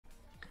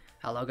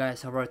Hello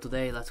guys, how are you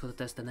today? Let's go to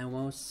test the new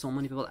mouse. So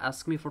many people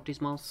ask me for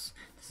this mouse.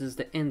 This is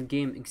the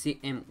Endgame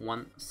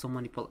XM1. So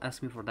many people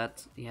ask me for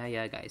that.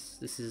 Yeah guys,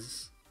 this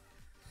is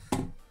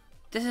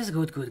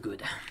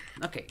good.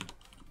 Okay.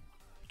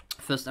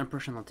 First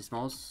impression of this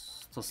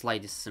mouse. The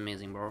slide is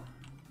amazing, bro.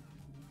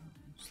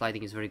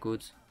 Sliding is very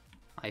good.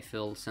 I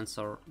feel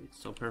sensor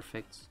it's so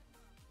perfect.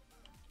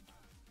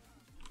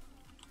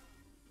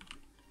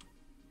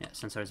 Yeah,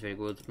 sensor is very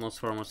good. Mouse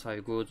 4, mouse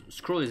 5 good.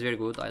 Scroll is very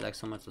good. I like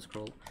so much the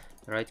scroll.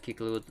 Right click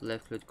good,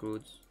 left click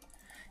good.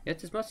 Yeah,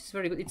 this mouse is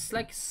very good. It's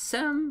like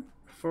Sam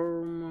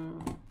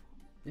from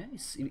yeah,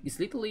 it's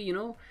literally, you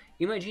know,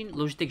 imagine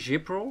Logitech G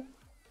Pro,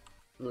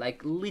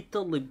 like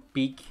literally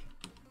big,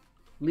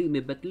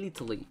 but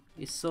literally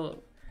it's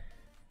so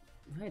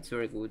yeah, it's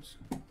very good.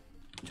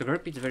 The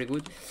grip is very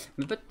good,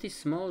 but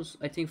this mouse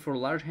I think for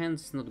large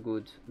hands is not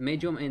good.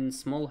 Medium and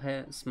small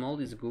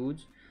is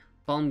good.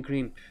 Palm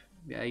grip,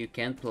 yeah, you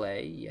can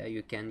play. Yeah,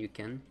 you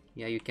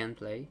can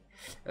play.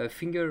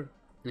 Finger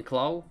and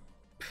claw,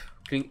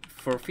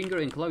 for finger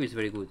and claw is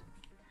very good.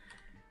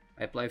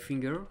 I apply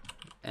finger,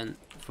 and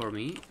for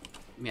me,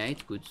 yeah,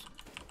 it's good.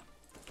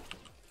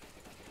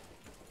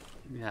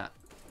 Yeah.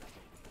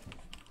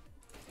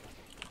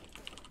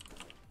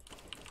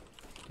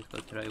 Let's go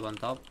try one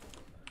top.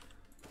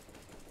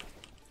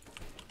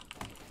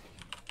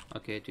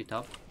 Okay, two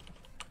top.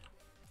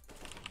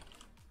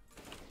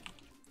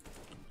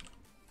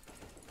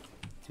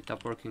 Two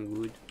top working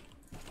good.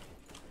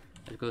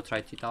 Let's go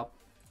try two top.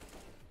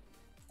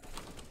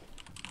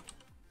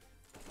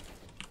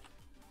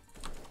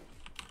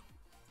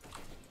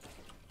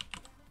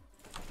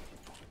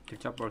 Two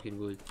top working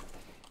good.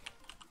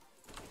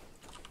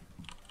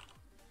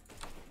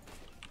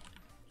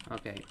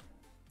 Okay.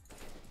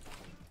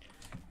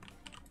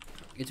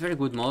 It's very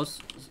good mouse.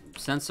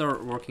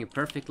 Sensor working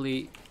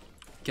perfectly.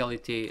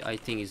 Quality I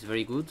think is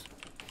very good.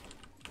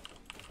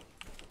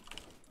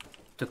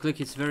 The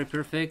click is very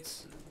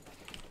perfect.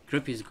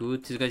 Grip is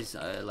good. This guy is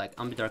like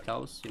ambidark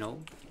house, you know.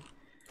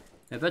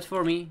 But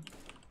for me,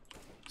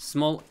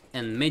 small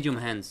and medium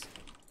hands,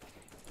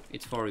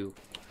 it's for you.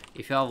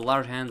 If you have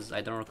large hands,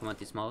 I don't recommend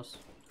this mouse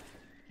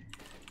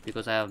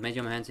because I have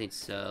medium hands.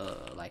 It's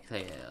like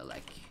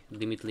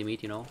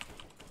limit, you know.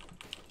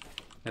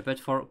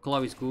 But for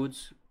claw is good.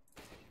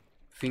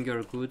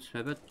 Finger good,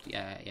 but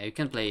yeah, you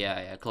can play.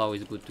 Yeah, claw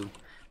is good too.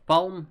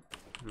 Palm,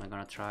 am I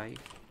gonna try?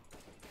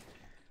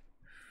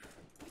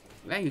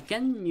 Yeah, you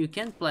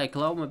can play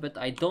claw, but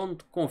I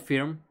don't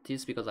confirm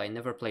this because I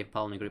never play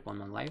palm grip on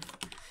my life.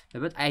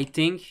 But I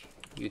think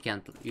you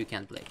can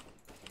play.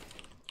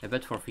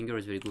 But for finger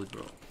is very good,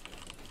 bro.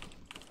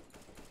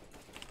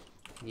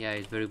 Yeah,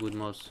 it's very good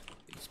mouse.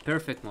 It's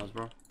perfect mouse,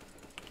 bro.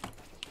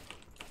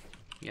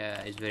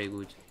 Yeah, it's very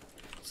good.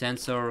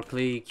 Sensor,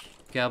 click,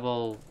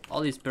 cable,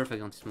 all is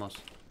perfect on this mouse.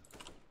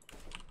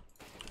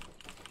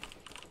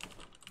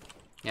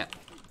 Yeah.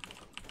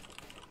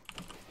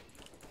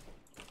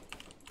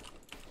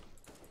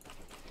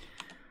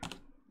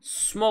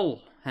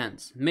 Small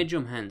hands,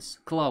 medium hands,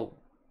 claw,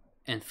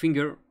 and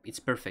finger, it's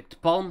perfect.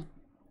 Palm,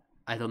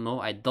 I don't know,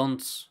 I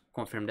don't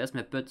confirm this,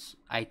 but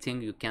I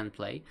think you can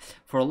play.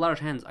 For large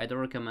hands, I don't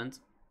recommend.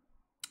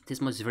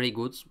 This mouse is very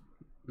good.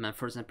 My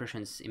first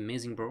impression is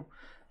amazing, bro.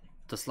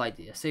 The slide,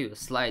 I say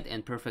slide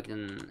and perfect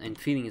and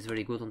feeling is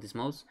very good on this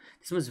mouse.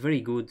 This mouse is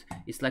very good.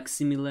 It's like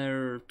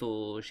similar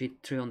to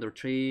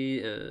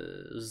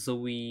G303,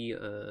 Zowie,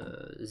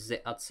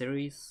 the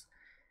Series,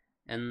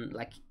 and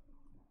like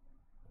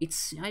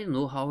it's, I don't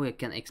know how I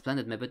can explain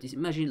it, but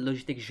imagine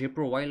Logitech G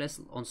Pro wireless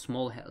on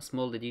small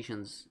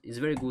editions. It's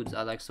very good.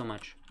 I like so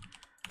much.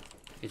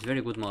 It's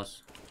very good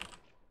mouse.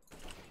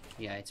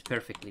 Yeah, it's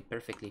perfectly.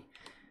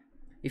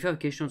 If you have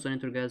questions on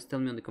it, guys, tell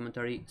me on the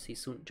commentary. See you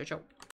soon. Ciao.